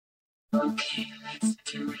Okay, let's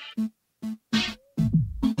do it.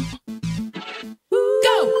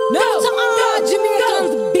 No to all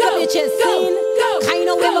Jamaicans, big up your chest scene. Kind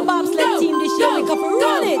of with a bobsled team this year, we come for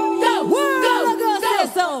run it. Worl-A-Girl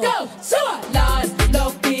say so. So Lord,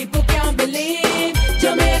 love people can't believe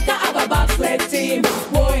Jamaica have a bobsled team.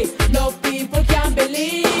 Boy, love people can't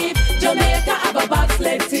believe Jamaica have a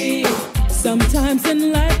bobsled team. Sometimes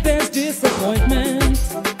in life there's disappointment.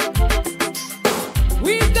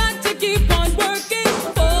 We've got to keep on working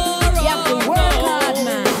for You have to work hard,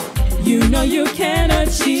 man. You know you can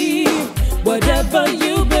achieve whatever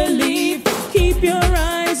you believe. Keep your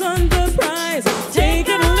eyes on the prize. Take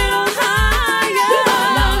it a little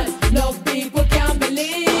higher. Lord, no people can't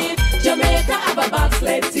believe Jamaica have a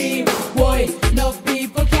bobsled team. Boy, no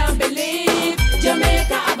people can't believe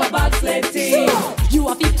Jamaica have a bobsled team. So, you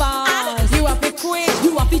have to fast, You have to quit.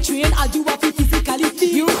 you have to train, and you have to physically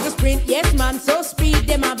fit. Use the sprint, yes man, so speed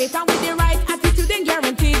them have it. And with the right attitude, then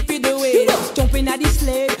guaranteed to do it. You just jump in at the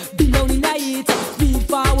sled, be down in the heat, speed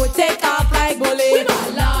forward, Take off like bullet.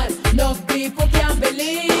 Lord, no people can't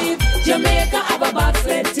believe Jamaica have a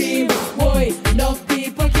bobsled team. Boy, no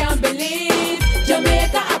people can't believe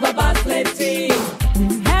Jamaica have a bobsled team.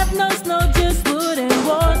 Have no snow, just wood and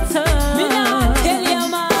water. Me nah tell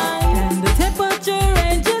you, man. And the temperature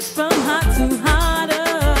ranges from hot to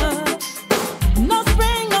hotter. No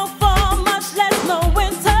spring, no fall, much less no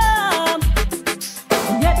winter.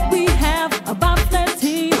 Yet we have a bobsled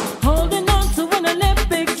team holding on to an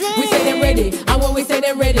Olympic dream. We say them ready, and when we say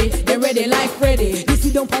them ready like Freddy. they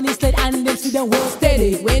sit down on the sled and them sit down well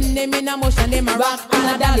steady. When them in a motion, them a rock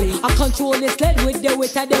and a dolly. I control the sled with the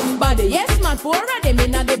weight of them body. Yes, man, four of them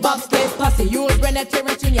in the bobsled posse. You'll bring a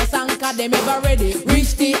Terrence in your song, cause them ever ready.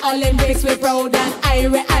 Reach the Olympics, we proud and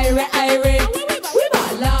irie. We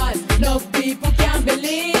bad, Lord, no people can't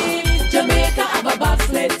believe Jamaica have a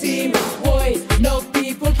bobsled team. Boy, no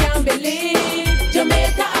people can't believe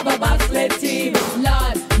Jamaica have a bobsled team.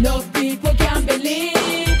 Lord, no people can't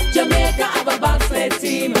believe Jamaica have a bobsled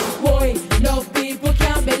team. Boy, no people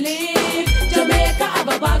can't believe Jamaica have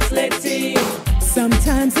a bobsled team.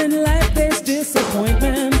 Sometimes in life there's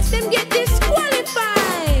disappointment. Them get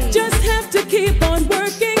disqualified. Just have to keep on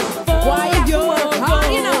working for Why you have to your work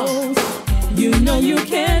hard, you know? goals. You know you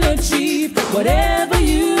can achieve whatever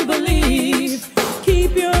you believe.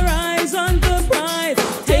 Keep your eyes on the prize.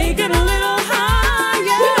 Take it a little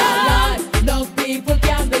higher. Lord, no people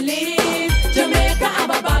can't believe Jamaica have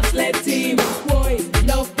a bobsled team. Boy,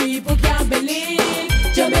 no people can't believe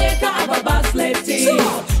Jamaica have a bobsled team.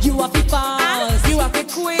 So, you have to fast, You have to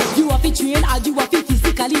quit. you have to train, and you have to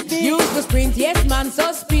physically fit. Use the sprint, yes man,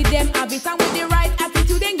 so speed them habits. And with the right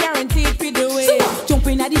attitude, then guaranteed to do it. So, jump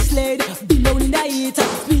in at the sled, be down in the heat,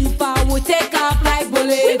 speed forward, Take off like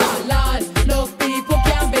bullets. Lord, no people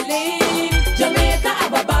can't believe Jamaica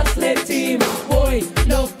have a bobsled team. Boy,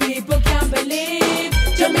 no people can't believe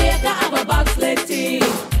Jamaica have a bobsled team.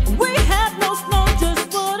 We have no snow,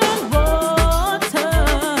 just food and water.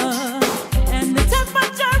 And the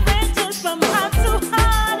temperature ranges from hot to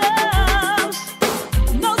hotter.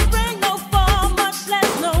 No spring, no fall, much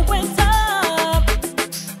less no winter.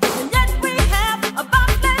 And yet we have a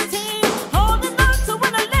bobsled team holding on to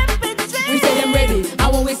an Olympic dream. We say them ready,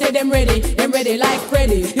 And when we say them ready like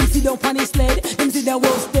Freddy. them sit down on the sled, them sit down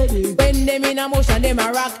well steady. When them in a motion, them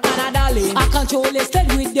a rock and a dolly. I control the sled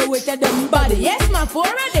with the weight of them body. Yes, man, four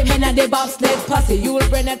of them in a the bobsled posse. You'll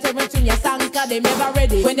bring a Terrence in your song, cause them ever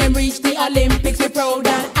ready. When them reach the Olympics, we proud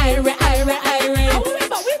and irie. And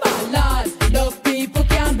we bad, Lord, no people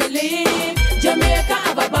can't believe Jamaica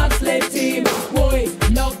have a bobsled team. Boy,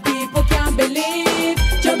 no people can't believe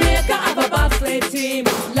Jamaica have a bobsled team.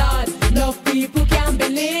 Lord, no people can't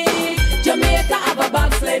believe Jamaica have a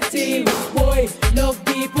bobsled team. Boy, no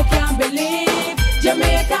people can't believe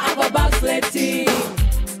Jamaica have a bobsled team.